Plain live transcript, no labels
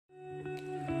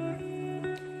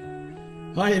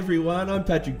Hi everyone, I'm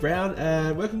Patrick Brown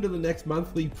and welcome to the next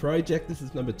monthly project. This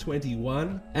is number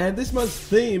 21 and this month's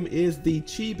theme is the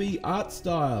Chibi art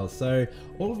style. So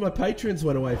all of my patrons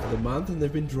went away for the month and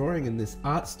they've been drawing in this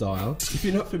art style. If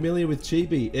you're not familiar with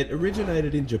Chibi, it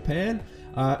originated in Japan.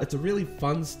 It's a really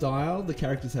fun style. The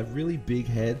characters have really big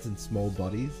heads and small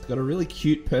bodies. It's got a really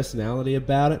cute personality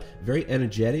about it, very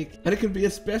energetic, and it can be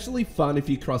especially fun if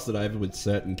you cross it over with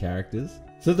certain characters.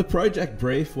 So the project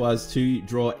brief was to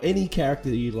draw any character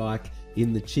you like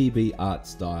in the Chibi art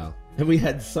style. And we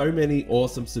had so many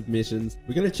awesome submissions.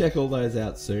 We're going to check all those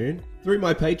out soon. Through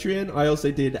my Patreon, I also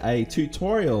did a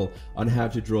tutorial on how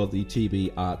to draw the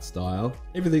Chibi art style.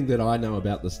 Everything that I know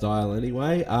about the style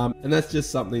anyway. And that's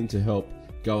just something to help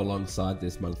go alongside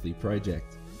this monthly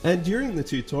project. And during the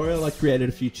tutorial, I created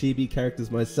a few Chibi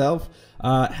characters myself.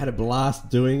 Had a blast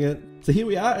doing it. So here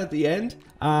we are at the end.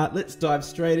 Let's dive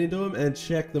straight into them and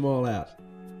check them all out.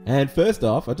 And first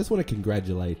off, I just want to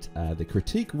congratulate the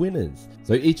critique winners.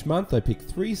 So each month I pick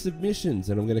 3 submissions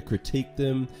and I'm going to critique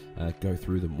them, go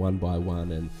through them one by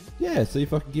one, and yeah, see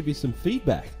if I can give you some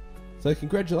feedback. So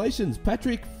congratulations,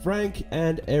 Patrick, Frank,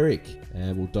 and Eric.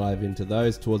 And we'll dive into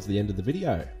those towards the end of the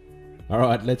video.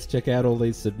 Alright, let's check out all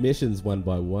these submissions one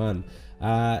by one.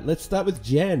 Let's start with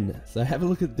Jen. So have a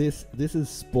look at this. This is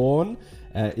Spawn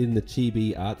in the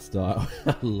Chibi art style.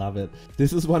 I love it.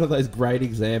 This is one of those great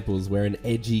examples where an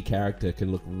edgy character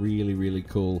can look really, really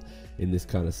cool in this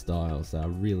kind of style. So I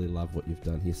really love what you've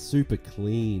done here. Super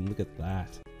clean. Look at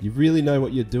that. You really know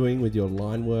what you're doing with your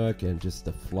line work and just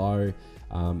the flow.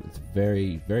 It's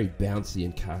very, very bouncy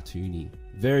and cartoony.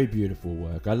 Very beautiful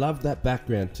work. I love that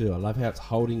background too. I love how it's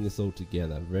holding this all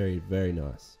together. Very, very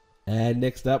nice. And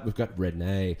next up, we've got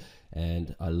Renee.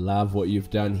 And I love what you've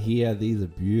done here. These are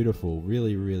beautiful.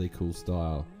 Really, really cool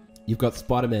style. You've got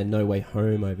Spider-Man No Way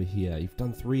Home over here. You've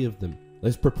done 3 of them.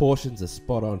 Those proportions are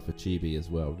spot on for Chibi as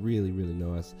well. Really, really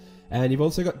nice. And you've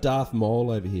also got Darth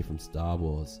Maul over here from Star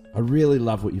Wars. I really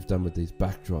love what you've done with these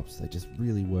backdrops. They just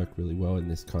really work really well in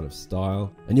this kind of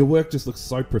style. And your work just looks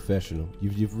so professional.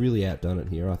 You've really outdone it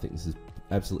here. I think this is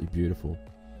absolutely beautiful.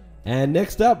 And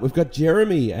next up, we've got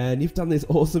Jeremy. And you've done this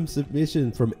awesome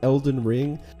submission from Elden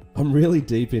Ring. I'm really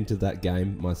deep into that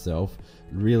game myself.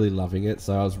 Really loving it.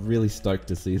 So I was really stoked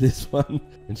to see this one.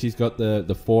 And she's got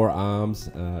the 4 arms.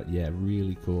 Yeah,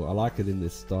 really cool. I like it in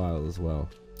this style as well.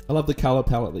 I love the color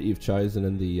palette that you've chosen,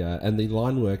 and the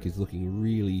line work is looking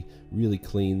really, really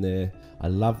clean there. I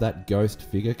love that ghost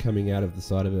figure coming out of the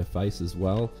side of her face as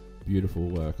well. Beautiful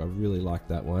work. I really like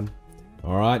that one.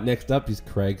 All right, next up is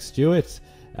Craig Stewart.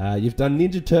 You've done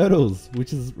Ninja Turtles,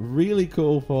 which is really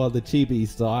cool for the Chibi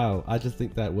style. I just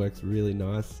think that works really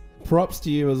nice. Props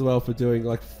to you as well for doing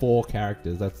like 4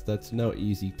 characters. That's no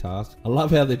easy task. I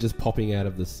love how they're just popping out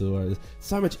of the sewer. There's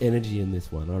so much energy in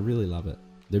this one. I really love it.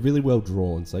 They're really well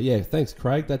drawn. So yeah, thanks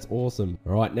Craig, that's awesome.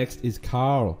 All right, next is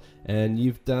Carl. And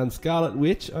you've done Scarlet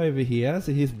Witch over here.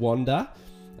 So here's Wanda.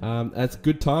 That's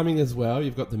good timing as well.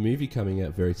 You've got the movie coming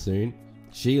out very soon.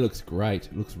 She looks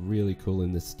great. Looks really cool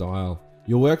in this style.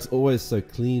 Your work's always so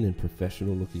clean and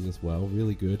professional looking as well.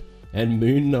 Really good. And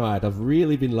Moon Knight. I've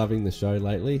really been loving the show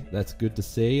lately. That's good to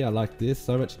see. I like this.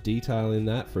 So much detail in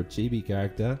that for a Chibi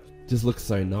character. Just looks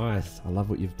so nice. I love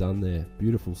what you've done there.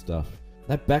 Beautiful stuff.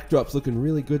 That backdrop's looking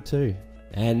really good too.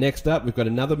 And next up, we've got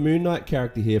another Moon Knight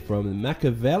character here from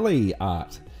Machiavelli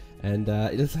Art. And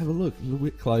let's have a look a little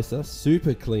bit closer.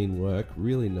 Super clean work,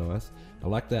 really nice. I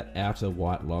like that outer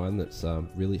white line that's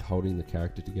really holding the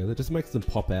character together. Just makes them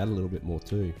pop out a little bit more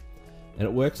too. And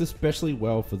it works especially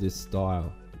well for this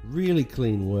style. Really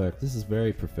clean work. This is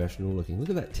very professional looking. Look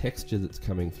at that texture that's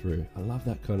coming through. I love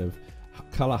that kind of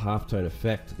color halftone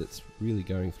effect that's really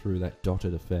going through, that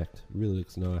dotted effect. Really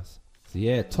looks nice. So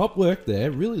yeah, top work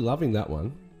there. Really loving that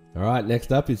one. All right,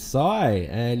 next up is Sai,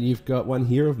 and you've got one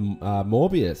here of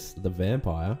Morbius, the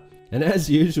vampire. And as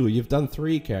usual, you've done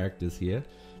 3 characters here.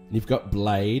 You've got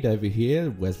Blade over here,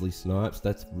 Wesley Snipes.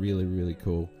 That's really, really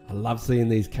cool. I love seeing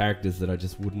these characters that I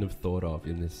just wouldn't have thought of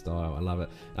in this style. I love it.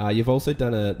 You've also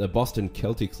done the Boston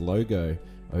Celtics logo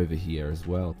over here as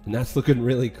well. And that's looking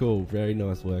really cool. Very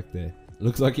nice work there.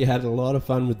 Looks like you had a lot of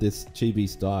fun with this Chibi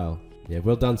style. Yeah,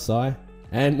 well done, Sai.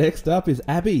 And next up is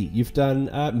Abby. You've done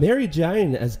Mary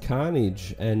Jane as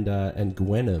Carnage and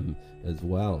Gwenom as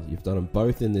well. You've done them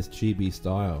both in this Chibi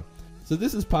style. So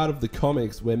this is part of the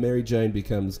comics where Mary Jane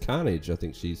becomes Carnage. I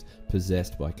think she's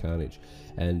possessed by Carnage.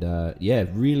 And yeah,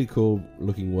 really cool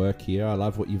looking work here. I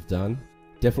love what you've done.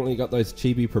 Definitely got those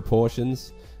Chibi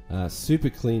proportions. Super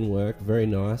clean work, very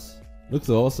nice. Looks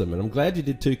awesome, and I'm glad you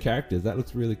did 2 characters. That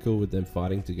looks really cool with them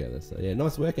fighting together. So yeah,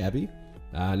 nice work, Abby.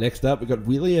 Next up, we've got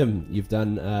William. You've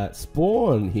done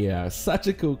Spawn here. Such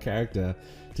a cool character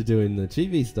to do in the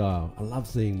Chibi style. I love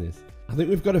seeing this. I think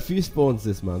we've got a few spawns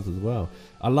this month as well.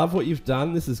 I love what you've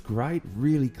done. This is great.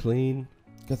 Really clean.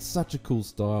 Got such a cool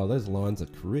style. Those lines are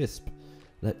crisp.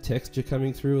 That texture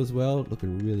coming through as well.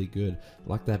 Looking really good. I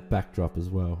like that backdrop as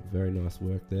well. Very nice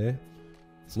work there.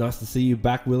 It's nice to see you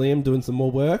back, William, doing some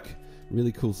more work.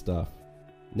 Really cool stuff.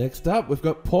 Next up, we've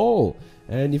got Paul,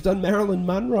 and you've done Marilyn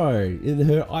Monroe in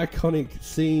her iconic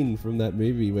scene from that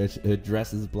movie where her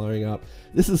dress is blowing up.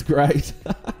 This is great.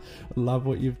 I love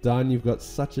what you've done. You've got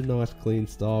such a nice clean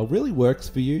style. Really works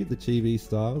for you, the Chibi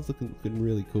style. It's looking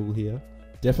really cool here.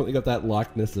 Definitely got that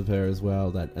likeness of her as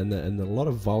well, and a lot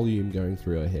of volume going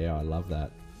through her hair. I love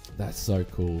that. That's so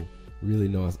cool. Really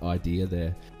nice idea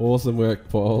there. Awesome work,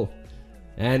 Paul.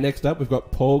 And next up, we've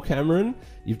got Paul Cameron.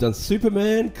 You've done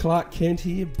Superman, Clark Kent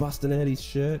here, busting out his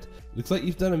shirt. Looks like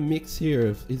you've done a mix here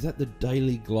of, is that the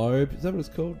Daily Globe? Is that what it's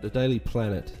called? The Daily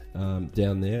Planet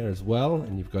down there as well.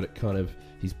 And you've got it kind of,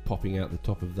 he's popping out the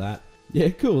top of that. Yeah,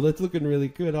 cool. That's looking really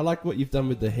good. I like what you've done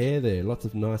with the hair there. Lots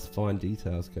of nice fine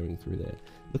details coming through there.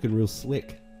 Looking real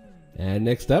slick. And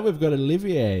next up, we've got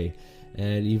Olivier.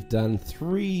 And you've done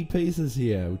 3 pieces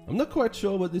here. I'm not quite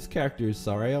sure what this character is,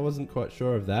 sorry. I wasn't quite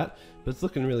sure of that. But it's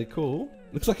looking really cool.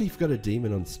 Looks like you've got a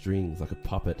demon on strings, like a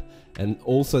puppet. And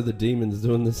also the demon's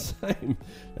doing the same.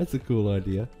 That's a cool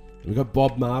idea. We've got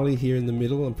Bob Marley here in the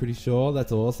middle, I'm pretty sure.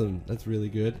 That's awesome. That's really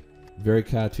good. Very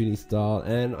cartoony style.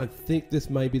 And I think this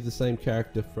may be the same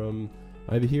character from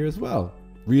over here as well.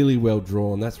 Really well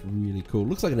drawn. That's really cool.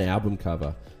 Looks like an album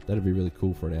cover. That'd be really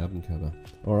cool for an album cover.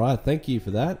 Alright, thank you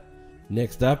for that.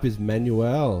 Next up is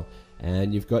Manuel,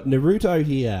 and you've got Naruto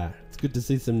here. It's good to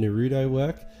see some Naruto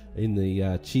work in the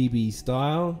Chibi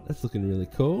style. That's looking really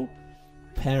cool.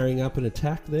 Powering up an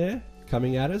attack there,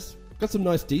 coming at us. Got some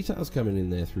nice details coming in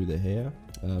there through the hair.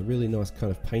 Really nice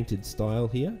kind of painted style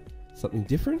here. Something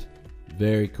different.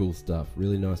 Very cool stuff.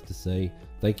 Really nice to see.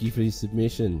 Thank you for your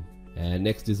submission. And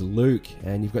next is Luke,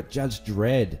 and you've got Judge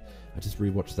Dredd. I just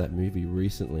rewatched that movie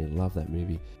recently. Love that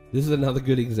movie. This is another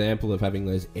good example of having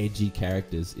those edgy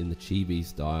characters in the Chibi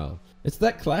style. It's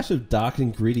that clash of dark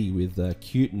and gritty with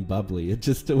cute and bubbly. It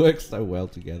just works so well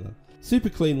together. Super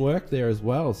clean work there as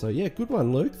well. So yeah, good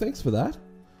one, Luke. Thanks for that.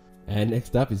 And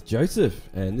next up is Joseph.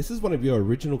 And this is one of your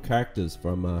original characters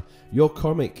from your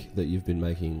comic that you've been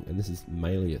making. And this is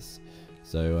Malleus.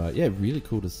 So yeah, really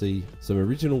cool to see some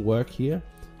original work here.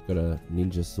 Got a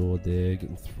ninja sword there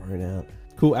getting thrown out.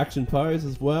 Cool action pose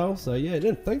as well. So yeah,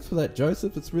 thanks for that,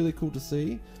 Joseph. It's really cool to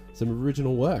see some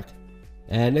original work.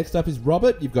 And next up is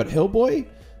Robert. You've got Hellboy.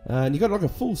 And you've got like a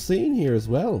full scene here as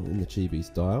well in the Chibi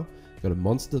style. Got a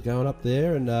monster going up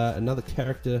there and another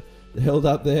character held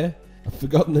up there. I've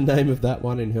forgotten the name of that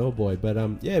one in Hellboy. But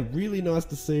yeah, really nice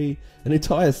to see an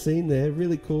entire scene there.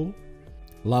 Really cool.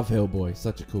 Love Hellboy.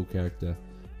 Such a cool character.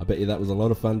 I bet you that was a lot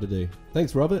of fun to do.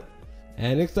 Thanks, Robert.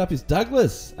 And next up is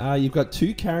Douglas. You've got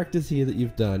 2 characters here that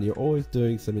you've done. You're always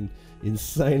doing some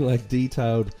insane, like,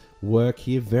 detailed work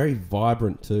here. Very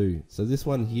vibrant too. So this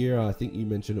one here, I think you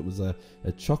mentioned it was a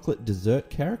chocolate dessert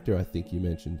character, I think you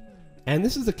mentioned. And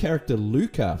this is the character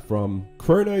Luca from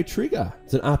Chrono Trigger.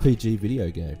 It's an RPG video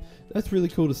game. That's really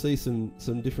cool to see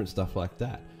some different stuff like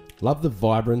that. Love the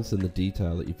vibrance and the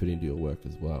detail that you put into your work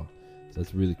as well. So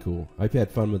it's really cool. I hope you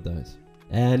had fun with those.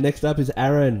 And next up is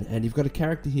Aaron, and you've got a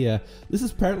character here. This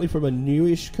is apparently from a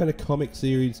newish kind of comic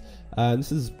series.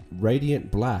 This is Radiant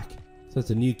Black. So it's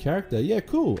a new character. Yeah,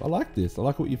 cool. I like this. I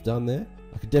like what you've done there.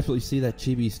 I could definitely see that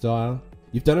Chibi style.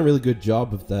 You've done a really good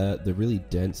job of the really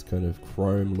dense kind of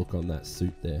chrome look on that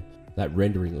suit there. That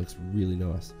rendering looks really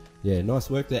nice. Yeah, nice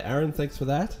work there, Aaron. Thanks for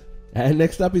that. And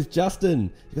next up is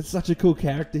Justin. You've got such a cool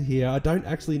character here. I don't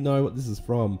actually know what this is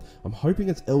from. I'm hoping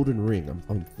it's Elden Ring.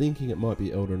 I'm thinking it might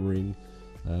be Elden Ring.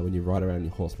 When you ride around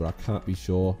your horse, but I can't be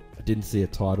sure. I didn't see a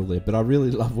title there, but I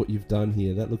really love what you've done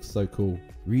here. That looks so cool.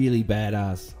 Really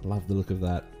badass. I love the look of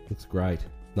that. Looks great.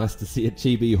 Nice to see a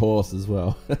Chibi horse as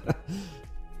well.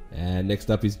 And next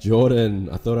up is Jordan.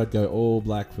 I thought I'd go all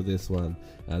black for this one.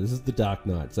 This is the Dark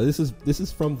Knight. So this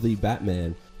is from the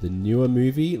Batman, the newer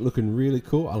movie. Looking really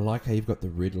cool. I like how you've got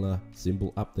the Riddler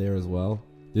symbol up there as well.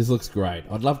 This looks great.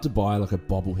 I'd love to buy like a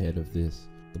bobblehead of this.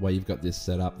 The way you've got this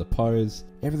set up, the pose,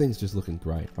 everything's just looking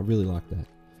great. I really like that.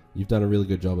 You've done a really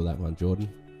good job of that one, Jordan.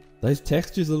 Those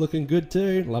textures are looking good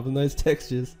too. Loving those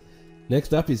textures.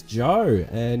 Next up is Joe,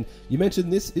 and you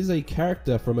mentioned this is a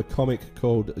character from a comic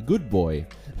called Good Boy,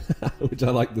 which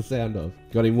I like the sound of.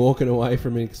 Got him walking away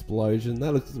from an explosion.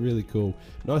 That looks really cool.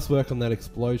 Nice work on that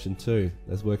explosion too.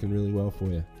 That's working really well for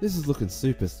you. This is looking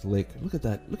super slick. Look at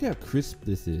that. Look how crisp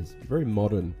this is. Very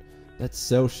modern. That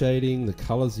cell shading, the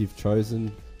colors you've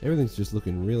chosen, everything's just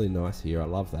looking really nice here. I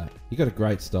love that. You got a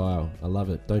great style. I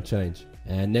love it. Don't change.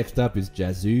 And next up is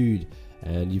Jazood.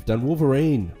 And you've done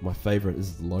Wolverine. My favorite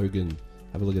is Logan.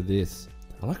 Have a look at this.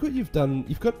 I like what you've done.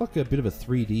 You've got like a bit of a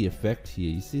 3D effect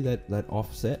here. You see that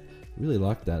offset? Really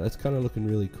like that. That's kind of looking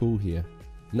really cool here.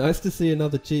 Nice to see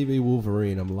another Chibi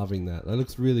Wolverine. I'm loving that. That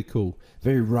looks really cool.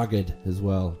 Very rugged as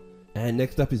well. And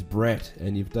next up is Brett,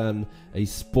 and you've done a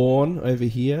Spawn over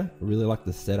here. I really like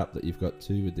the setup that you've got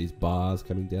too with these bars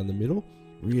coming down the middle.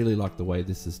 Really like the way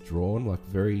this is drawn, like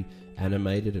very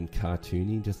animated and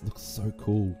cartoony. Just looks so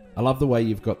cool. I love the way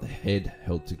you've got the head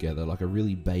held together, like a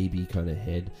really baby kind of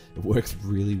head. It works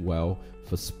really well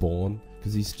for Spawn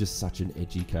because he's just such an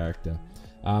edgy character.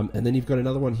 And then you've got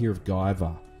another one here of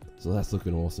Guyver. So that's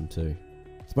looking awesome too.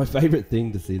 It's my favorite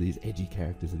thing to see these edgy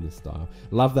characters in this style.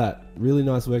 Love that. Really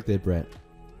nice work there, Brett.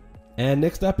 And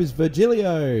next up is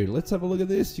Virgilio. Let's have a look at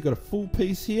this. You've got a full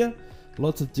piece here.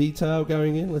 Lots of detail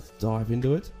going in. Let's dive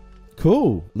into it.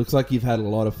 Cool. Looks like you've had a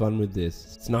lot of fun with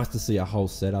this. It's nice to see a whole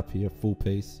setup here, full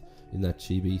piece in that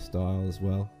chibi style as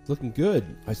well. It's looking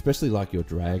good. I especially like your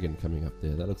dragon coming up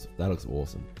there. That looks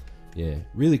awesome. Yeah,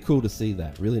 really cool to see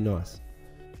that. Really nice.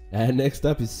 And next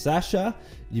up is Sasha.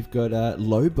 You've got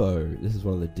Lobo. This is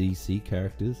one of the DC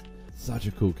characters. Such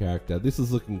a cool character. This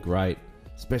is looking great,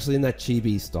 especially in that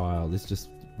chibi style. This just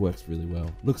works really well.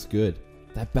 Looks good.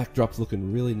 That backdrop's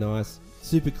looking really nice.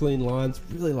 Super clean lines.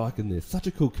 Really liking this. Such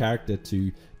a cool character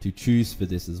to choose for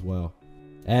this as well.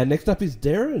 And next up is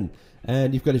Darren.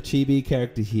 And you've got a chibi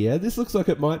character here. This looks like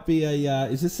it might be a...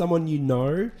 is this someone you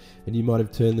know? And you might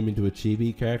have turned them into a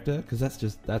chibi character? Because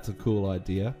that's a cool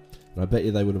idea. And I bet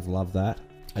you they would have loved that.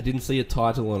 I didn't see a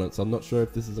title on it, so I'm not sure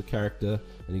if this is a character,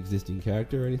 an existing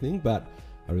character or anything, but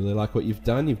I really like what you've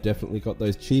done. You've definitely got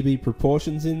those chibi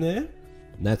proportions in there.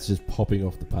 And that's just popping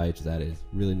off the page, that is.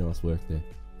 Really nice work there.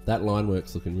 That line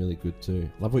work's looking really good too.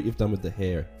 Love what you've done with the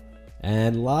hair.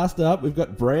 And last up, we've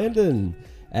got Brandon.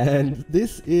 And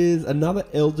this is another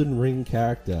Elden Ring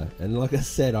character. And like I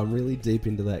said, I'm really deep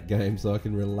into that game, so I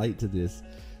can relate to this.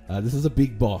 This is a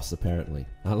big boss, apparently.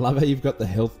 I love how you've got the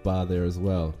health bar there as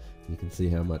well. You can see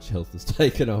how much health is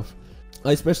taken off.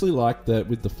 I especially like that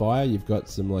with the fire, you've got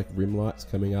some like rim lights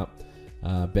coming up,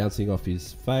 bouncing off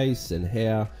his face and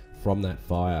hair from that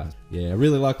fire. Yeah, I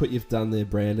really like what you've done there,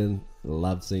 Brandon.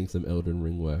 Love seeing some Elden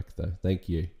Ring work, though. Thank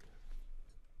you.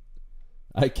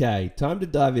 Okay, time to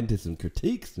dive into some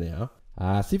critiques now.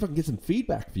 See if I can get some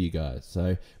feedback for you guys.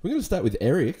 So we're going to start with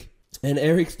Eric. And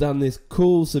Eric's done this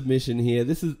cool submission here.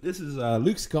 This is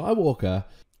Luke Skywalker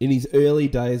in his early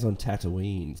days on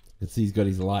Tatooine. You can see he's got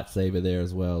his lightsaber there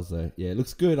as well. So yeah, it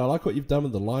looks good. I like what you've done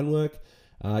with the line work.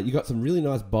 You got some really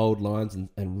nice bold lines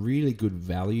and really good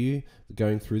value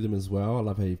going through them as well. I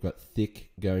love how you've got thick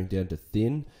going down to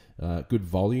thin. Good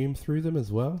volume through them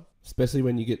as well. Especially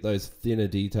when you get those thinner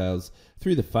details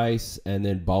through the face and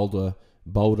then bolder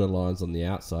lines on the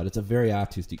outside. It's a very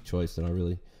artistic choice, and I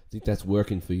really think that's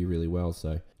working for you really well.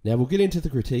 So now we'll get into the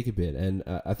critique a bit, and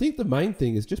I think the main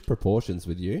thing is just proportions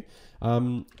with you.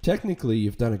 Technically,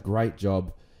 you've done a great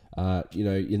job,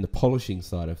 in the polishing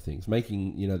side of things,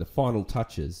 making the final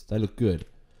touches. They look good.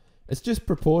 It's just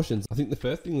proportions. I think the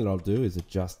first thing that I'll do is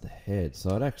adjust the head.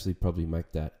 So I'd actually probably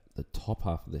make the top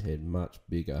half of the head much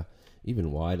bigger,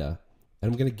 even wider. And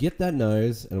I'm going to get that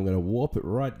nose, and I'm going to warp it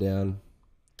right down,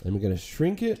 and we're going to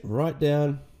shrink it right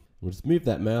down. We'll just move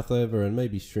that mouth over and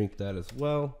maybe shrink that as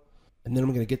well. And then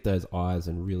I'm going to get those eyes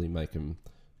and really make them...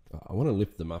 I want to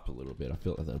lift them up a little bit. I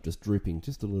feel like they're just drooping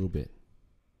just a little bit.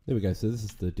 There we go. So this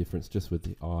is the difference just with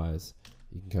the eyes.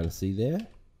 You can kind of see there.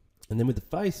 And then with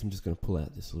the face, I'm just going to pull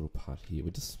out this little part here.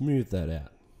 We'll just smooth that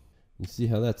out. You see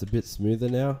how that's a bit smoother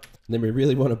now? And then we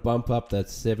really want to bump up that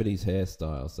 70s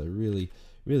hairstyle. So really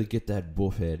get that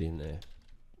buff head in there.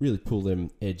 Really pull them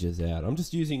edges out. I'm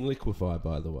just using Liquify,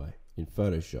 by the way, in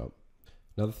Photoshop.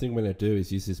 Another thing we're going to do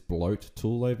is use this bloat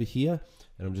tool over here,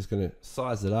 and I'm just going to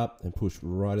size it up and push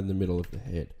right in the middle of the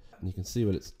head. And you can see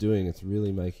what it's doing. It's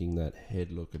really making that head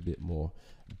look a bit more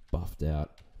buffed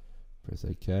out. Press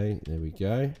OK. There we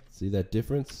go. See that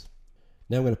difference?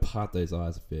 Now I'm going to part those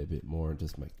eyes a fair bit more and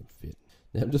just make them fit.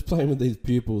 Now I'm just playing with these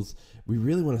pupils. We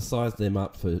really want to size them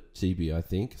up for Chibi, I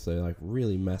think. So like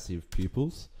really massive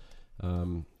pupils.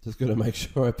 Just got to make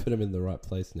sure I put them in the right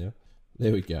place now.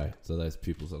 There we go. So those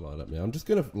pupils are lined up now. I'm just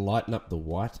going to lighten up the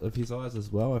white of his eyes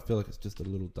as well. I feel like it's just a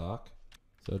little dark.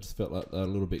 So I just felt like a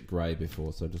little bit grey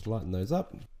before. So just lighten those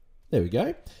up. There we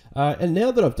go. And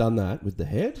now that I've done that with the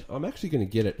head, I'm actually going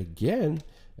to get it again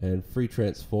and free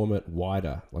transform it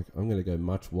wider. Like I'm going to go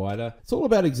much wider. It's all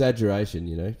about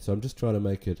exaggeration, So I'm just trying to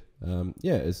make it,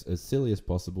 as silly as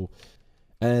possible.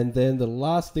 And then the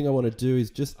last thing I want to do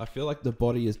is just, I feel like the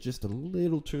body is just a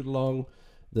little too long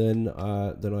than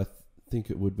I think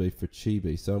it would be for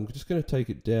Chibi. So I'm just going to take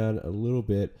it down a little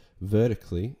bit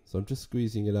vertically. So I'm just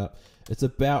squeezing it up. It's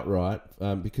about right,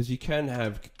 because you can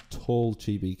have tall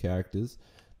Chibi characters.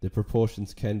 The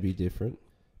proportions can be different.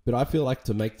 But I feel like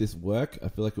to make this work, I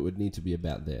feel like it would need to be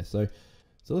about there. So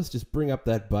let's just bring up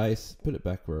that base, put it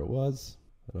back where it was.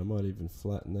 And I might even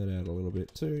flatten that out a little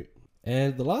bit too.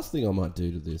 And the last thing I might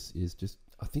do to this is just,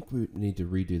 I think we need to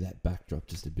redo that backdrop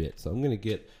just a bit. So I'm going to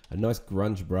get a nice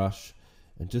grunge brush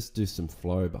and just do some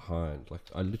flow behind. Like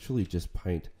I literally just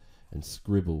paint and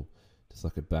scribble just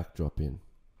like a backdrop in.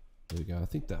 There we go. I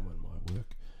think that one might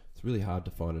work. It's really hard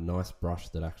to find a nice brush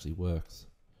that actually works.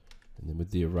 And then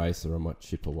with the eraser, I might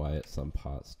chip away at some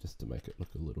parts just to make it look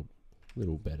a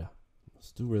little better. I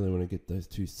still really want to get those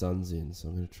two suns in, so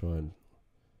I'm going to try and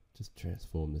just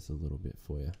transform this a little bit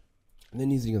for you. And then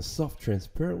using a soft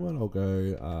transparent one, I'll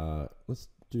go, let's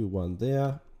do one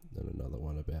there, and another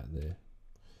one about there.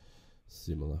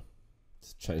 Similar.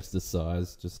 Just change the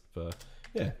size just for,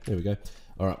 yeah, there we go.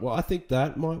 All right, well, I think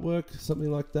that might work,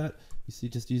 something like that. You see,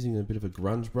 just using a bit of a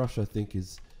grunge brush, I think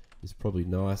is probably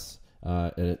nice.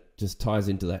 And it just ties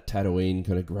into that Tatooine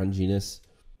kind of grunginess.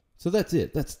 So that's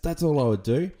it. That's all I would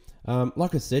do.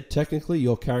 Like I said, technically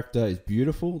your character is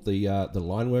beautiful. The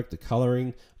line work, the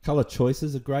coloring, color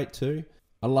choices are great too.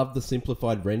 I love the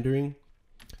simplified rendering.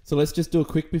 So let's just do a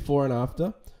quick before and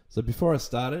after. So before I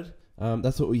started,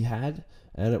 that's what we had.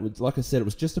 And it was, like I said, it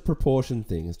was just a proportion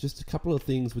thing. It's just a couple of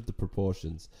things with the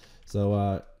proportions.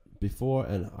 So before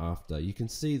and after, you can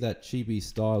see that Chibi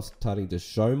style's starting to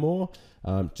show more,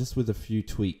 just with a few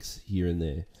tweaks here and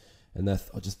there. And I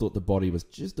just thought the body was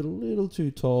just a little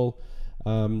too tall.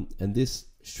 And this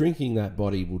shrinking that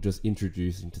body will just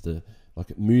introduce into the, like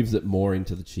it moves it more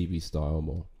into the Chibi style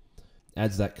more.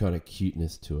 Adds that kind of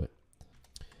cuteness to it.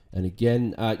 And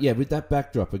again, yeah, with that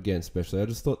backdrop again especially, I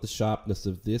just thought the sharpness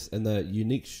of this and the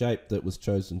unique shape that was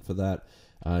chosen for that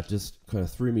just kind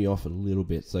of threw me off a little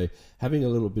bit. So having a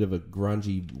little bit of a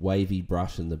grungy, wavy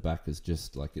brush in the back is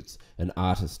just like it's an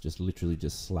artist just literally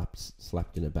just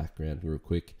slapped in a background real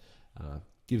quick.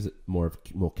 Gives it more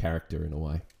character in a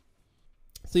way.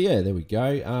 So yeah, there we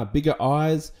go. Bigger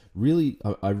eyes. Really,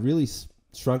 I really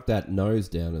shrunk that nose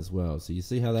down as well. So you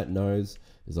see how that nose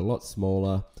is a lot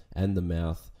smaller, and the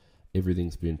mouth,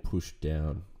 everything's been pushed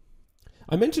down.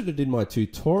 I mentioned it in my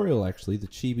tutorial, actually, the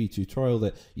Chibi tutorial,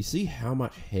 that you see how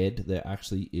much head there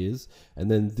actually is,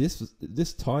 and then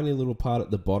this tiny little part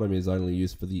at the bottom is only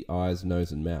used for the eyes,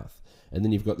 nose, and mouth, and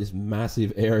then you've got this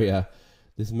massive area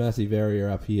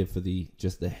up here for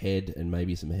just the head and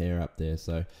maybe some hair up there.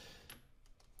 So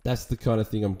that's the kind of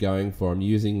thing I'm going for. I'm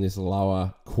using this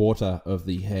lower quarter of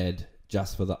the head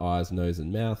just for the eyes, nose,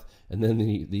 and mouth, and then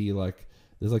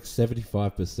there's like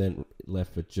 75%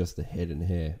 left for just the head and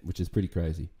hair, which is pretty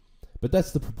crazy. But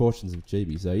that's the proportions of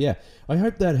Chibi. So yeah, I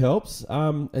hope that helps.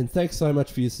 And thanks so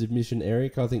much for your submission,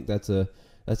 Eric. I think that's a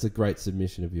great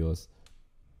submission of yours.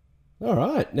 All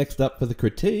right, next up for the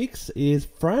critiques is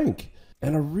Frank.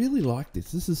 And I really like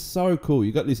this. This is so cool.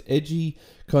 You got this edgy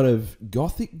kind of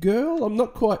gothic girl. I'm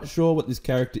not quite sure what this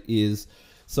character is.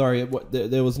 Sorry,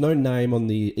 there was no name on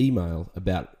the email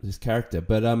about this character,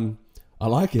 but I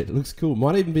like it. It looks cool.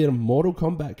 Might even be a Mortal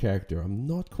Kombat character. I'm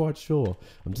not quite sure.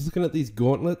 I'm just looking at these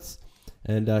gauntlets,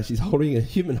 and she's holding a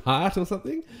human heart or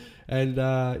something. And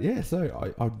yeah,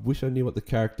 so I wish I knew what the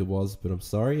character was, but I'm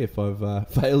sorry if I've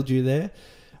failed you there.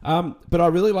 But I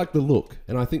really like the look,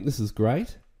 and I think this is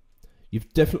great.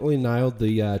 You've definitely nailed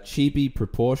the Chibi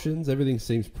proportions. Everything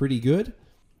seems pretty good.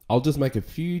 I'll just make a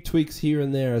few tweaks here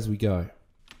and there as we go.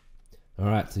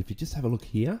 Alright, so if you just have a look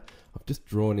here, I've just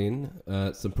drawn in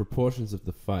some proportions of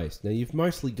the face. Now you've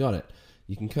mostly got it.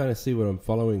 You can kind of see what I'm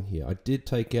following here. I did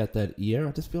take out that ear.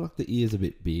 I just feel like the ear's a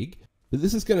bit big. But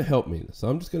this is going to help me. So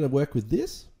I'm just going to work with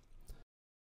this.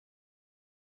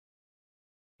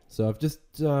 So I've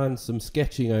just done some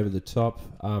sketching over the top.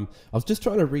 I was just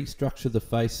trying to restructure the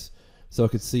face so I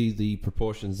could see the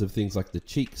proportions of things like the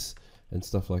cheeks and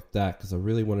stuff like that, because I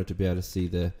really wanted to be able to see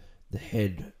the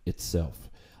head itself.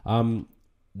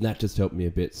 That just helped me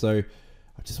a bit. So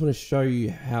I just want to show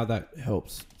you how that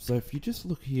helps. So if you just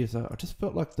look here, so I just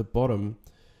felt like the bottom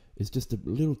is just a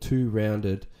little too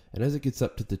rounded, and as it gets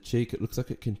up to the cheek, it looks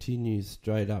like it continues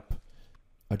straight up.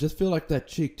 I just feel like that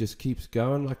cheek just keeps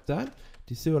going like that.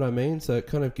 Do you see what I mean? So it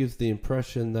kind of gives the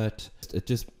impression that it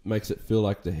just makes it feel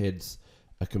like the head's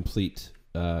a complete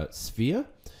sphere,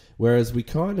 whereas we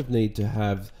kind of need to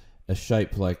have a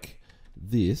shape like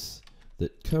this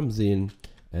that comes in,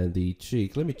 and the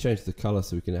cheek, let me change the color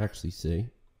so we can actually see.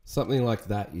 something like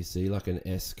that, you see, like an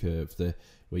S curve,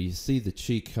 where you see the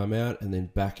cheek come out and then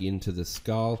back into the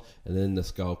skull, and then the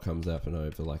skull comes up and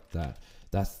over like that.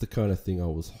 That's the kind of thing I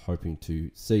was hoping to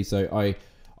see. So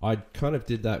I kind of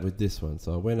did that with this one.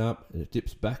 So I went up and it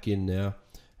dips back in now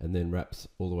and then wraps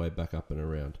all the way back up and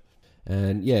around.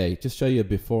 And yeah, just show you a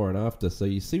before and after. So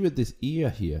you see with this ear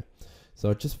here, so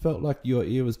I just felt like your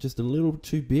ear was just a little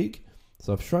too big.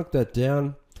 So I've shrunk that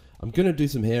down. I'm going to do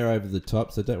some hair over the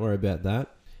top, so don't worry about that.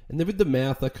 And then with the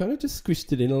mouth, I kind of just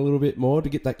squished it in a little bit more to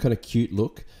get that kind of cute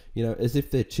look, you know, as if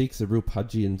their cheeks are real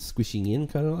pudgy and squishing in,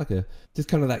 kind of like just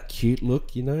kind of that cute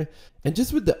look, you know. And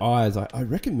just with the eyes, I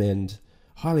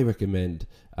highly recommend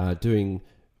doing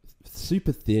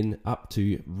super thin up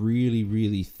to really,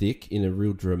 really thick in a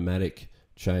real dramatic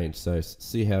change. So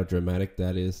see how dramatic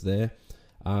that is there.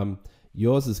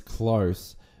 Yours is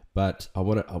close, but I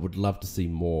would love to see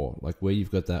more, like where you've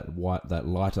got that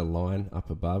lighter line up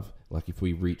above, like if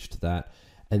we reached that.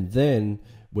 And then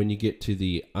when you get to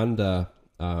the under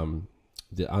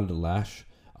lash,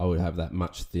 I would have that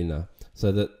much thinner,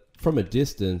 so that from a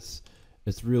distance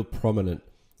it's real prominent.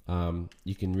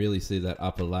 You can really see that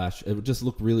upper lash. It would just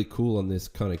look really cool on this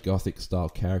kind of gothic style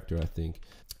character, I think.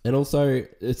 And also,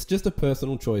 it's just a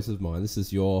personal choice of mine. This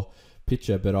is your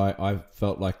picture, but I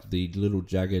felt like the little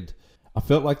jagged, I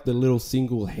felt like the little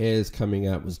single hairs coming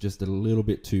out was just a little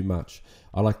bit too much.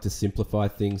 I like to simplify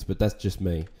things, but that's just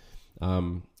me.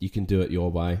 You can do it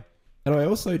your way. And I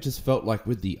also just felt like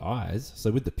with the eyes,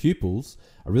 so with the pupils,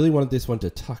 I really wanted this one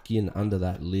to tuck in under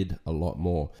that lid a lot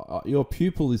more. Your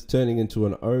pupil is turning into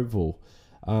an oval,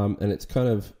 and it's kind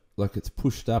of like it's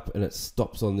pushed up and it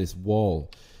stops on this wall.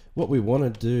 What we want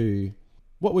to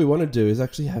do is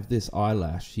actually have this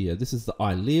eyelash here. This is the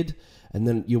eyelid, and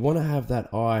then you want to have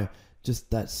that eye,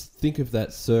 think of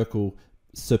that circle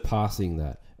surpassing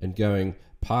that and going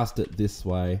past it this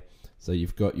way. So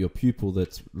you've got your pupil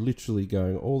that's literally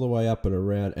going all the way up and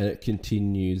around, and it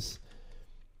continues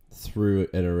through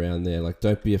and around there. Like,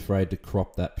 don't be afraid to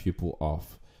crop that pupil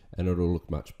off, and it'll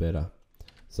look much better.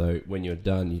 So when you're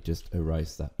done, you just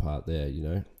erase that part there, you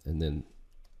know, and then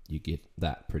you get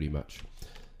that pretty much.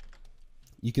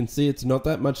 You can see it's not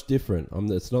that much different.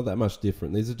 It's not that much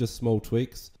different. These are just small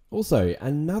tweaks. Also,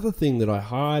 another thing that I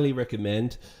highly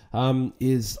recommend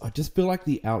is I just feel like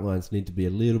the outlines need to be a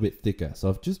little bit thicker. So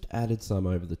I've just added some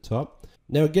over the top.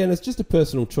 Now, again, it's just a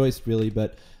personal choice, really,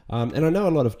 but and I know a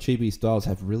lot of chibi styles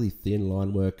have really thin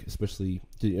line work, especially,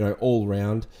 you know, all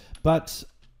round, but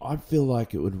I feel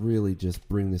like it would really just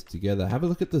bring this together. Have a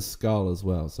look at the skull as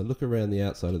well. So look around the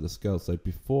outside of the skull. So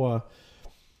before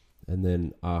and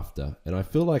then after, and I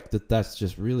feel like that's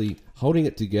just really holding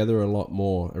it together a lot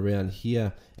more around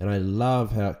here. And I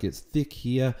love how it gets thick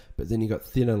here, but then you got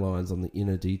thinner lines on the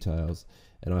inner details,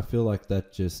 and I feel like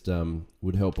that just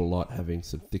would help a lot, having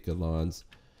some thicker lines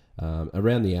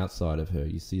around the outside of her.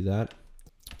 You see that?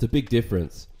 It's a big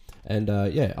difference. And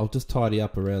yeah, I'll just tidy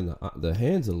up around the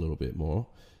hands a little bit more,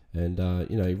 and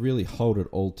you know, really hold it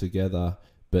all together,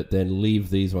 but then leave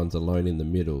these ones alone in the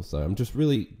middle. So I'm just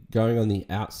really going on the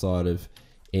outside of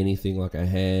anything like a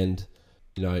hand.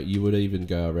 You know, you would even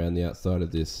go around the outside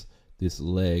of this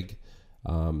leg,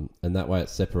 and that way it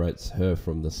separates her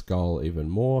from the skull even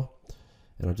more.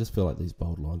 And I just feel like these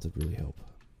bold lines would really help.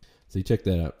 So you check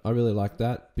that out. I really like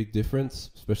that. Big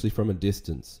difference, especially from a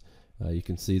distance. You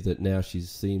can see that now she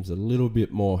seems a little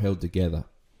bit more held together.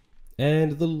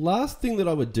 And the last thing that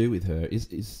I would do with her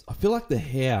is I feel like the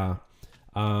hair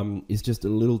is just a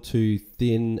little too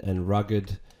thin and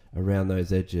rugged around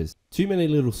those edges. Too many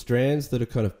little strands that are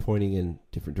kind of pointing in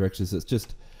different directions. It's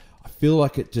just, I feel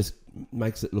like it just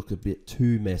makes it look a bit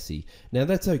too messy. Now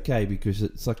that's okay, because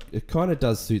it's like, it kind of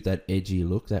does suit that edgy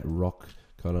look, that rock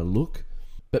kind of look.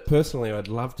 But personally, I'd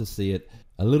love to see it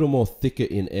a little more thicker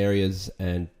in areas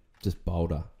and just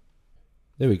bolder.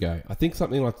 There we go. I think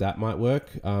something like that might work.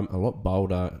 A lot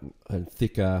bolder and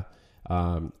thicker.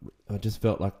 I just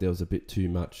felt like there was a bit too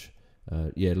much,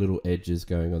 little edges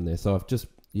going on there. So I've just,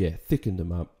 thickened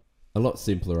them up. A lot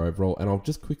simpler overall. And I'll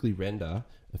just quickly render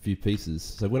a few pieces.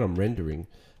 So when I'm rendering,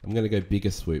 I'm going to go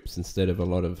bigger swoops instead of a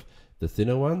lot of the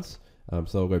thinner ones.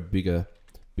 So I'll go bigger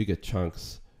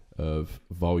chunks of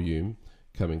volume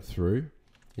coming through.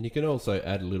 And you can also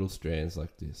add little strands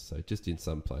like this. So just in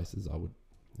some places I would.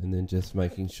 And then just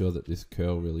making sure that this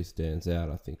curl really stands out,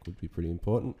 I think would be pretty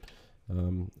important.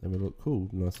 And it'll look cool,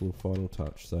 nice little final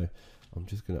touch. So I'm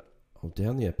just going to hold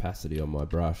down the opacity on my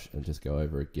brush and just go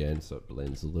over again so it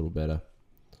blends a little better.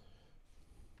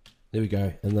 There we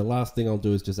go. And the last thing I'll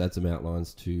do is just add some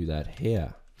outlines to that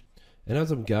hair. And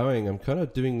as I'm going, I'm kind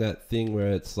of doing that thing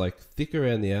where it's like thick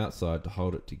around the outside to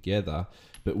hold it together,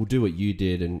 but we'll do what you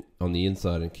did and on the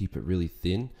inside and keep it really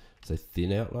thin. So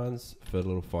thin outlines for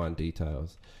little fine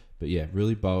details. But yeah,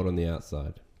 really bold on the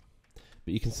outside.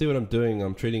 But you can see what I'm doing.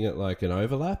 I'm treating it like an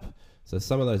overlap. So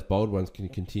some of those bold ones can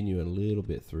continue a little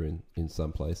bit through in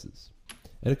some places.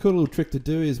 And a cool little trick to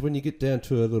do is when you get down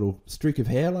to a little streak of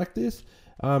hair like this,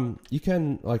 you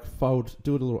can like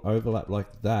do a little overlap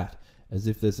like that, as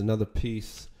if there's another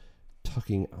piece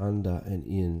tucking under and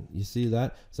in. You see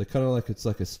that? So kind of like it's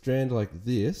like a strand like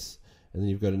this, and then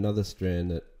you've got another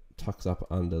strand that tucks up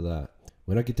under that.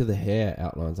 When I get to the hair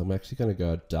outlines, I'm actually going to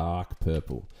go a dark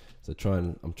purple. So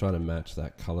I'm trying to match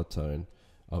that color tone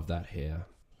of that hair.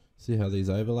 See how these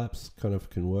overlaps kind of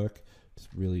can work? Just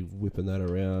really whipping that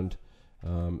around.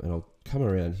 And I'll come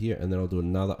around here and then I'll do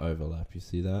another overlap. You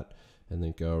see that? And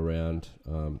then go around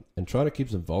and try to keep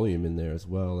some volume in there as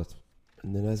well.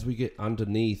 And then as we get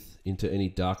underneath into any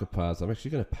darker parts, I'm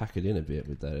actually going to pack it in a bit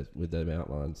with them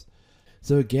outlines.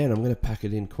 So again, I'm going to pack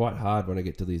it in quite hard when I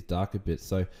get to these darker bits.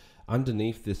 So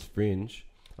underneath this fringe,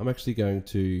 I'm actually going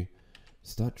to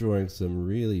start drawing some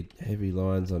really heavy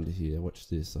lines under here. Watch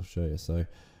this, I'll show you. So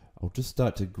I'll just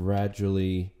start to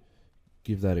gradually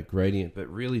give that a gradient, but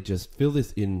really just fill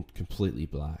this in completely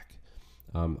black.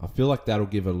 I feel like that'll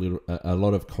give a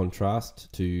lot of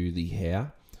contrast to the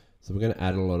hair. So we're going to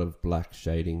add a lot of black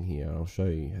shading here. I'll show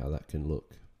you how that can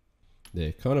look.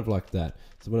 There, kind of like that.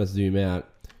 So when I zoom out,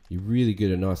 you really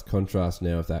get a nice contrast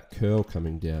now of that curl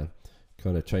coming down.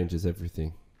 Kind of changes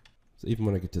everything. So even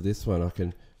when I get to this one, I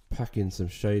can pack in some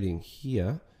shading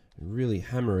here and really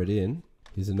hammer it in.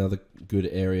 Here's another good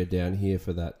area down here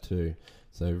for that too.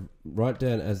 So right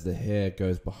down as the hair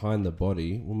goes behind the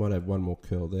body, we might have one more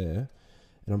curl there.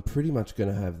 And I'm pretty much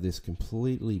going to have this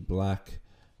completely black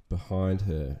behind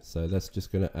her. So that's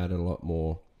just going to add a lot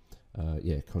more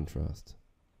contrast.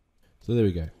 So there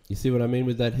we go. You see what I mean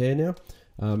with that hair now?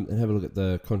 And have a look at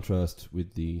the contrast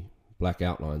with the black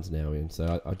outlines now in.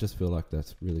 So I just feel like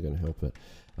that's really going to help it.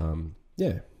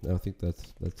 I think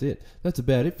that's it. That's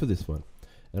about it for this one.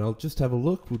 And I'll just have a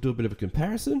look. We'll do a bit of a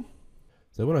comparison.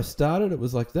 So when I started, it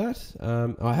was like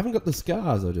that. I haven't got the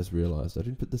scars, I just realized. I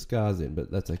didn't put the scars in, but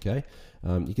that's okay.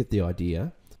 You get the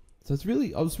idea. So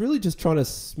I was really just trying to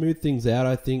smooth things out,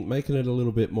 I think, making it a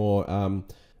little bit more,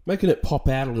 making it pop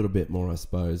out a little bit more, I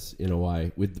suppose, in a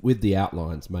way, with the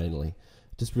outlines mainly.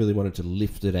 Just really wanted to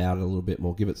lift it out a little bit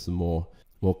more, give it some more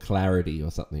clarity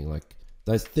or something. Like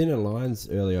those thinner lines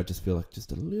earlier, I just feel like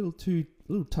just a little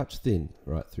touch thin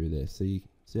right through there. See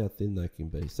how thin they can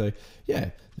be. So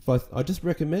yeah, I just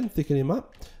recommend thickening them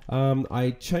up.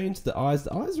 I changed the eyes.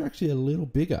 The eyes are actually a little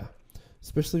bigger,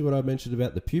 especially what I mentioned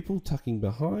about the pupil tucking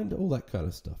behind, all that kind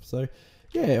of stuff. So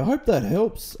yeah, I hope that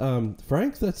helps.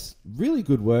 Frank, that's really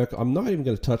good work. I'm not even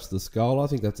going to touch the skull. I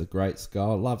think that's a great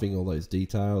skull. Loving all those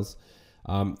details.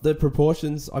 The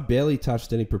proportions, I barely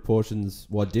touched any proportions.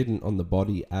 Well, I didn't on the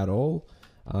body at all.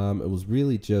 It was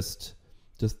really just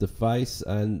the face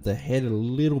and the head a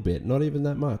little bit, not even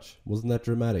that much. Wasn't that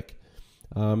dramatic.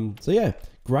 So yeah,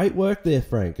 great work there,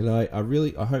 Frank. And I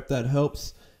hope that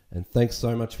helps. And thanks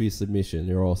so much for your submission.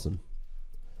 You're awesome.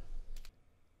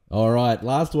 All right,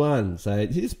 last one. So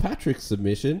here's Patrick's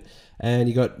submission. And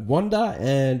you got Wanda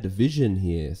and Vision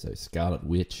here. So Scarlet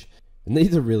Witch. And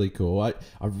these are really cool. I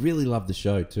really love the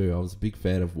show too. I was a big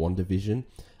fan of WandaVision.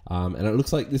 And it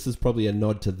looks like this is probably a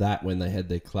nod to that when they had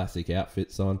their classic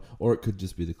outfits on. Or it could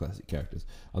just be the classic characters.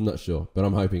 I'm not sure, but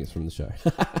I'm hoping it's from the show.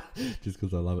 Just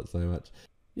because I love it so much.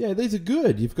 Yeah, these are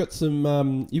good. You've got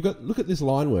some, look at this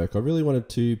line work. I really wanted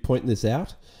to point this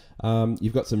out.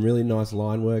 You've got some really nice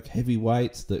line work, heavy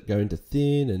weights that go into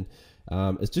thin.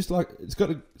 And it's just like, it's got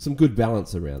some good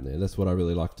balance around there. That's what I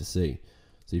really like to see.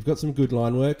 So you've got some good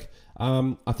line work.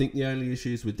 I think the only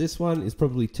issues with this one is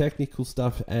probably technical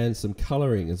stuff and some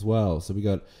coloring as well. So we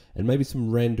got, and maybe some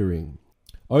rendering.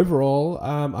 Overall,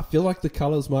 I feel like the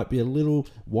colors might be a little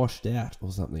washed out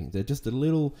or something. They're just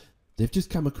they've just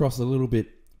come across a little bit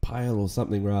pale or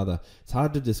something rather. It's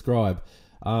hard to describe.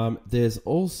 There's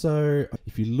also,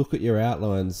 if you look at your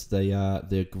outlines,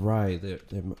 they're grey.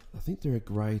 I think they're a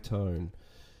grey tone.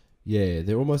 Yeah,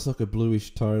 they're almost like a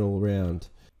bluish tone all around,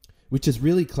 which is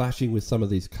really clashing with some of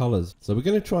these colors. So we're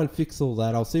going to try and fix all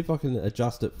that. I'll see if I can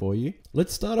adjust it for you.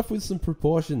 Let's start off with some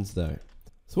proportions though.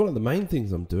 So one of the main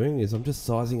things I'm doing is I'm just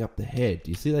sizing up the head.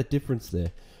 Do you see that difference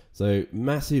there? So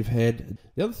massive head.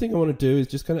 The other thing I want to do is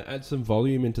just kind of add some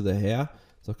volume into the hair.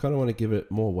 So I kind of want to give it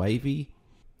more wavy.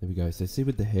 There we go. So see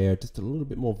with the hair, just a little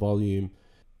bit more volume.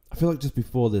 I feel like just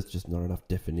before there's just not enough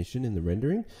definition in the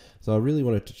rendering. So I really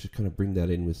wanted to just kind of bring that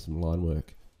in with some line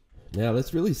work. Now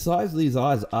let's really size these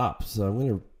eyes up. So I'm going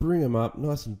to bring them up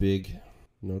nice and big.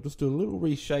 And I'll just do a little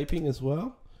reshaping as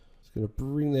well. Just going to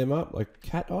bring them up like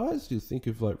cat eyes. You think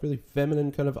of like really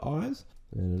feminine kind of eyes.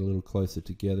 And a little closer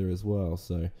together as well.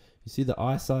 So you see the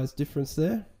eye size difference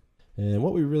there? And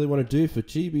what we really want to do for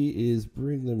Chibi is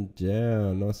bring them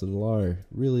down nice and low,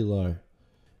 really low.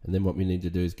 And then what we need to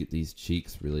do is get these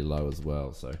cheeks really low as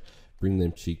well. So bring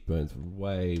them cheekbones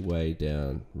way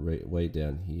down, way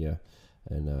down here.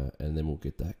 And then we'll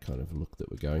get that kind of look that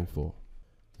we're going for.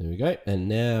 There we go. And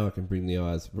now I can bring the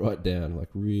eyes right down, like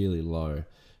really low.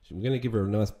 So we're going to give her a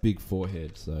nice big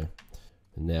forehead. So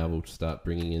and now we'll start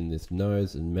bringing in this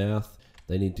nose and mouth.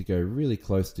 They need to go really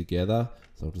close together.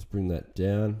 So I'll just bring that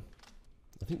down.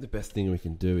 I think the best thing we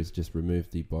can do is just remove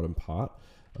the bottom part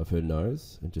of her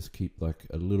nose and just keep like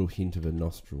a little hint of a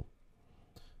nostril.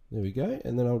 There we go.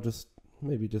 And then I'll just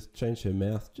maybe just change her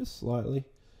mouth just slightly.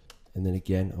 And then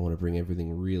again, I want to bring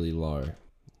everything really low.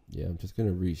 Yeah, I'm just going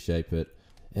to reshape it.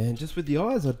 And just with the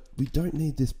eyes, we don't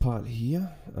need this part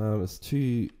here. It's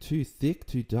too thick,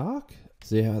 too dark.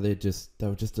 See how they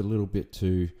were just a little bit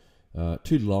too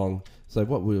long. So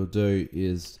what we'll do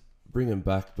is bring them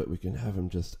back, but we can have them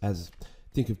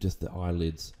think of just the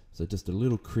eyelids. So just a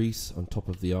little crease on top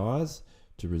of the eyes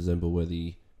to resemble where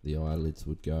the eyelids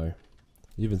would go.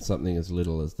 Even something as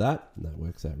little as that, and that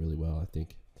works out really well, I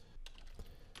think.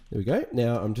 There we go.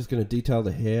 Now I'm just going to detail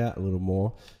the hair a little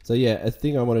more. So yeah, a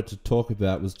thing I wanted to talk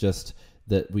about was just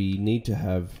that we need to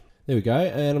have, there we go.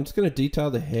 And I'm just going to detail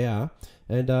the hair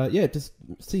and yeah, just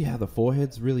see how the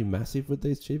forehead's really massive with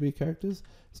these Chibi characters.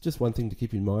 It's just one thing to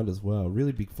keep in mind as well,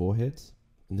 really big foreheads.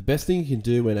 And the best thing you can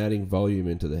do when adding volume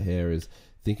into the hair is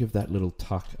think of that little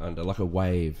tuck under, like a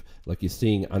wave, like you're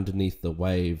seeing underneath the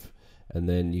wave. And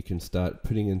then you can start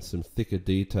putting in some thicker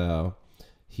detail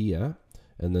here.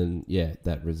 And then, yeah,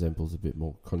 that resembles a bit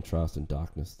more contrast and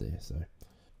darkness there. So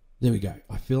there we go.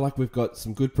 I feel like we've got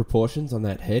some good proportions on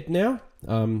that head now.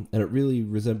 And it really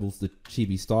resembles the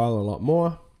Chibi style a lot more.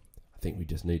 I think we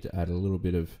just need to add a little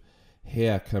bit of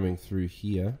hair coming through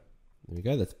here. There we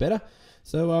go. That's better.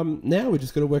 So now we're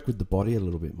just going to work with the body a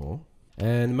little bit more.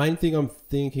 And the main thing I'm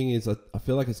thinking is I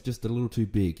feel like it's just a little too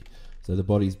big. So the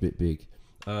body's a bit big.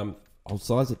 I'll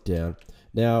size it down.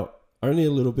 Now, only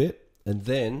a little bit. And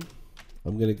then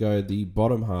I'm going to go the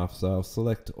bottom half. So I'll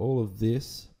select all of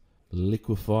this,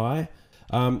 liquefy.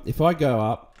 If I go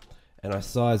up and I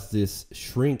size this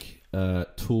shrink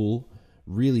tool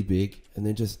really big and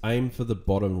then just aim for the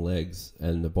bottom legs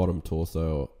and the bottom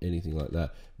torso or anything like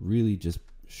that, really just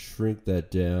shrink that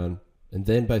down. And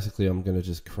then basically I'm going to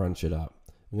just crunch it up.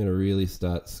 I'm going to really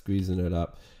start squeezing it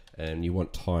up, and you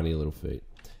want tiny little feet.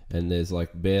 And there's like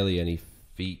barely any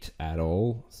feet at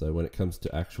all. So when it comes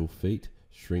to actual feet,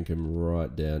 shrink them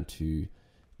right down to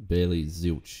barely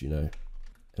zilch, you know.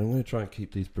 And I'm going to try and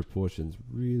keep these proportions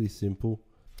really simple.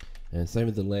 And same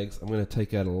with the legs. I'm going to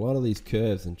take out a lot of these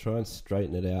curves and try and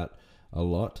straighten it out a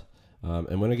lot.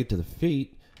 And when I get to the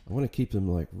feet, I want to keep them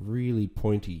like really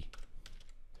pointy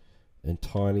and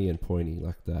tiny and pointy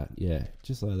like that. Yeah,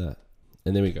 just like that.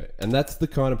 And there we go. And that's the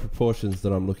kind of proportions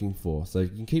that I'm looking for. So you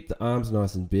can keep the arms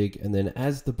nice and big, and then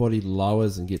as the body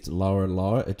lowers and gets lower and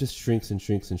lower, it just shrinks and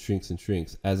shrinks and shrinks and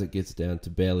shrinks as it gets down to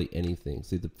barely anything.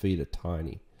 See, the feet are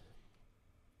tiny.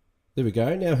 There we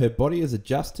go. Now her body is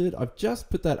adjusted. I've just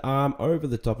put that arm over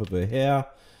the top of her hair.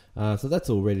 So that's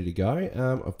all ready to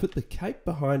go. I've put the cape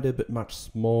behind her, but much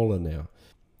smaller now.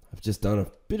 I've just done a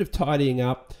bit of tidying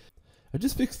up. I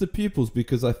just fixed the pupils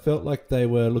because I felt like they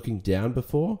were looking down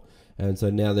before. And so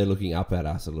now they're looking up at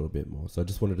us a little bit more. So I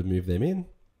just wanted to move them in.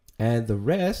 And the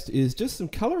rest is just some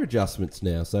color adjustments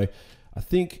now. So I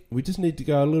think we just need to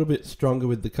go a little bit stronger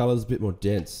with the colors, a bit more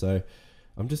dense. So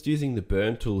I'm just using the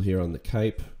burn tool here on the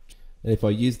cape. And if I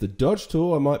use the dodge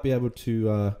tool, I might be able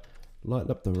to lighten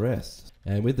up the rest.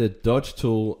 And with the dodge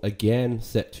tool, again,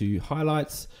 set to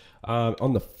highlights,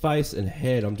 on the face and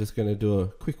head, I'm just going to do a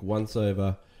quick once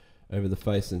over the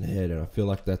face and head. And I feel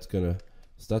like that's going to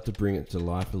start to bring it to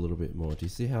life a little bit more. Do you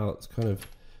see how it's kind of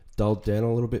dulled down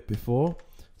a little bit before?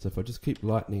 So if I just keep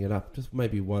lightening it up, just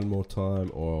maybe one more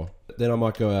time, or then I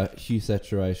might go a hue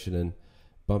saturation and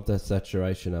bump that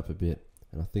saturation up a bit.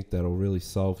 And I think that'll really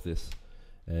solve this.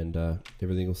 And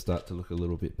everything will start to look a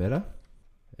little bit better.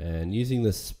 And using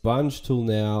the sponge tool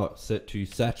now set to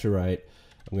saturate,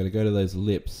 I'm going to go to those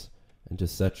lips and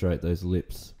just saturate those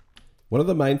lips. One of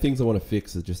the main things I want to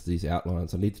fix is just these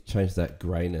outlines. I need to change that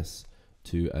grayness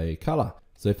to a color.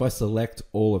 So if I select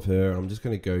all of her, I'm just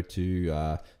going to go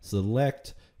to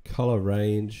select color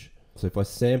range. So if I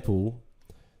sample,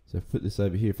 so I've put this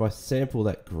over here, if I sample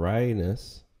that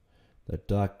grayness, that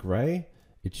dark gray,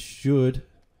 it should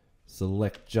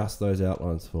select just those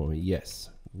outlines for me. Yes,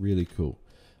 really cool.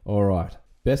 All right,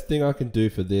 best thing I can do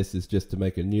for this is just to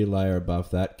make a new layer above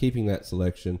that, keeping that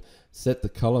selection, set the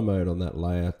color mode on that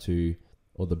layer to,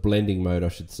 or the blending mode I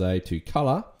should say, to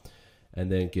color,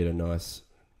 and then get a nice,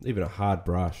 even a hard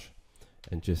brush,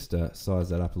 and just size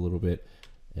that up a little bit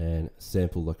and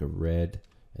sample like a red,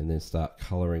 and then start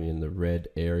coloring in the red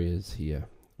areas here,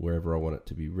 wherever I want it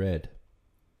to be red.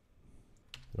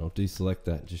 And I'll deselect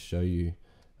that and just show you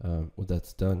what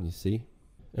that's done, you see.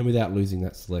 And without losing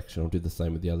that selection, I'll do the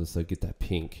same with the others, so get that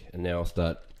pink. And now I'll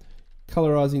start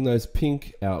colorizing those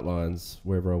pink outlines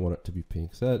wherever I want it to be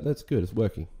pink. So that's good, it's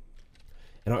working.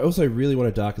 And I also really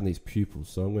want to darken these pupils,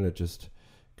 so I'm going to just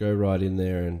go right in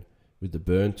there and with the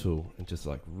burn tool and just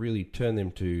like really turn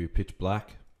them to pitch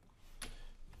black.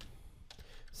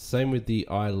 Same with the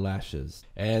eyelashes.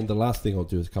 And the last thing I'll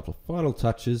do is a couple of final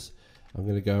touches. I'm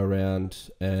going to go around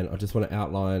and I just want to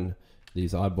outline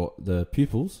these the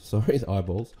pupils, sorry, the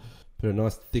eyeballs. Put a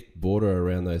nice thick border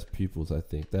around those pupils, I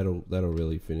think. That'll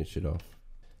really finish it off.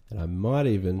 And I might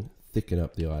even thicken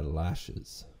up the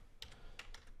eyelashes.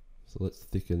 So let's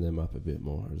thicken them up a bit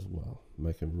more as well.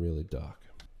 Make them really dark.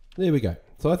 There we go.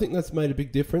 So I think that's made a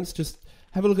big difference. Just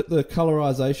have a look at the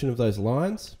colorization of those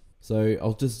lines. So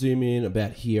I'll just zoom in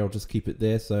about here. I'll just keep it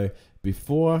there. So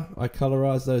before I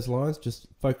colorize those lines, just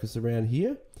focus around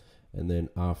here, and then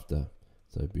after.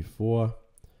 So before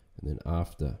and then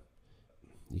after.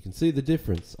 You can see the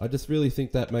difference. I just really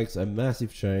think that makes a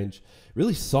massive change.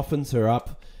 Really softens her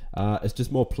up. It's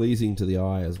just more pleasing to the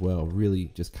eye as well.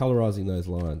 Really just colorizing those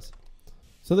lines.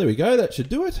 So there we go. That should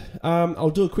do it.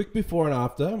 I'll do a quick before and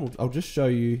after. I'll just show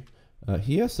you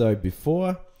here. So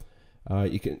before,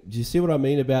 do you see what I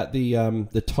mean about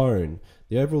the tone?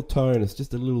 The overall tone is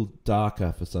just a little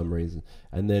darker for some reason.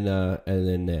 And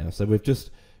then now. So we've just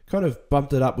kind of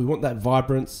bumped it up. We want that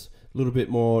vibrance, a little bit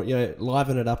more, you know,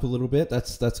 liven it up a little bit.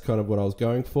 That's kind of what I was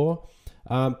going for.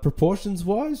 Proportions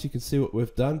wise, you can see what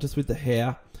we've done just with the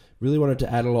hair. Really wanted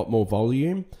to add a lot more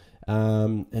volume,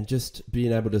 and just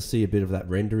being able to see a bit of that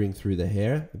rendering through the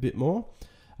hair a bit more.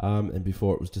 And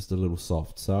before it was just a little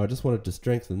soft. So I just wanted to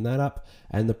strengthen that up,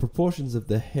 and the proportions of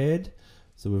the head.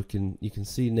 So you can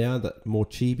see now that more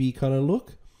chibi kind of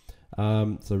look.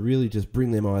 So really just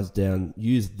bring them eyes down,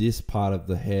 use this part of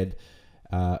the head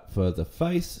for the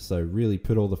face. So really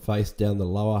put all the face down the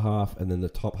lower half, and then the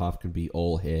top half can be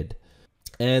all head.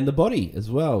 And the body as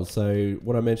well. So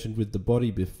what I mentioned with the body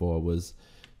before was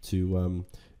to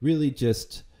really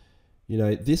just, you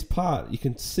know, this part, you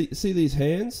can see these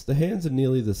hands. The hands are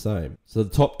nearly the same. So the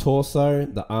top torso,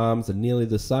 the arms are nearly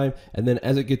the same. And then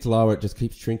as it gets lower, it just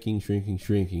keeps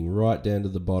shrinking right down to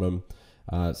the bottom,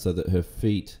 so that her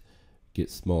feet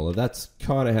get smaller. That's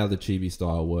kind of how the Chibi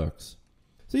style works.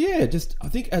 So yeah, just I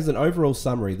think as an overall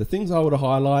summary, the things I would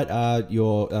highlight are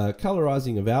your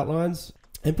colorizing of outlines,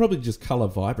 and probably just color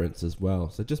vibrance as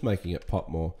well. So just making it pop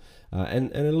more,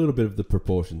 and a little bit of the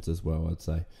proportions as well, I'd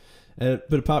say.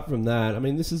 But apart from that, I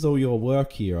mean, this is all your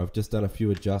work here. I've just done a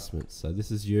few adjustments. So this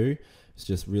is you. It's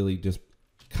just really just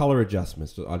color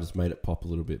adjustments. I just made it pop a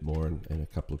little bit more, and a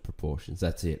couple of proportions.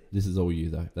 That's it. This is all you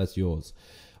though. That's yours.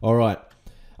 All right.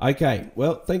 Okay.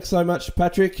 Well, thanks so much,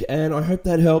 Patrick. And I hope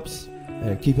that helps.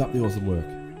 And keep up the awesome work.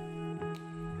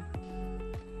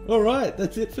 Alright,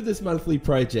 that's it for this monthly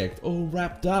project, all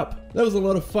wrapped up. That was a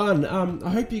lot of fun. I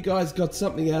hope you guys got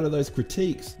something out of those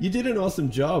critiques. You did an awesome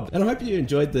job, and I hope you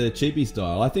enjoyed the Chibi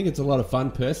style. I think it's a lot of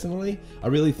fun personally. I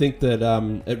really think that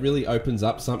it really opens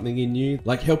up something in you,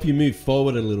 like help you move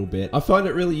forward a little bit. I find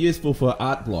it really useful for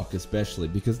art block especially,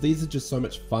 because these are just so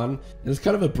much fun, and it's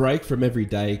kind of a break from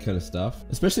everyday kind of stuff,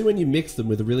 especially when you mix them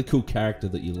with a really cool character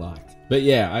that you like. But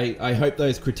yeah, I hope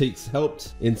those critiques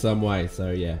helped in some way,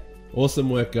 so yeah. Awesome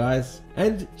work, guys.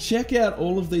 And check out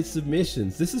all of these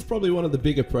submissions. This is probably one of the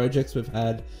bigger projects we've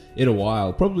had in a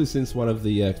while, probably since one of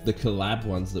the collab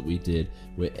ones that we did,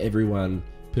 where everyone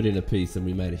put in a piece and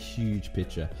we made a huge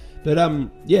picture. But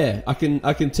yeah, I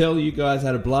can tell you guys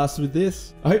had a blast with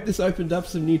this. I hope this opened up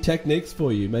some new techniques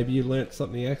for you. Maybe you learnt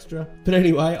something extra. But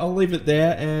anyway, I'll leave it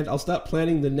there, and I'll start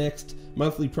planning the next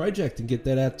monthly project and get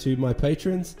that out to my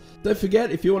patrons. Don't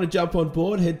forget, if you want to jump on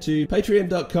board, head to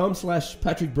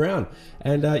patreon.com/Patrick Brown,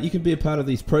 and you can be a part of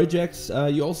these projects.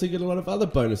 You also get a lot of other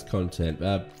bonus content,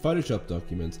 Photoshop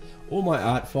documents, all my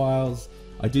art files.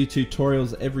 I do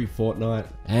tutorials every fortnight,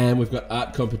 and we've got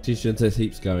art competitions. There's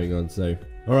heaps going on. So,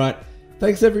 all right,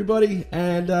 thanks everybody,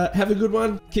 and have a good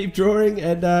one. Keep drawing,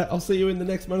 and I'll see you in the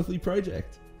next monthly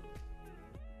project.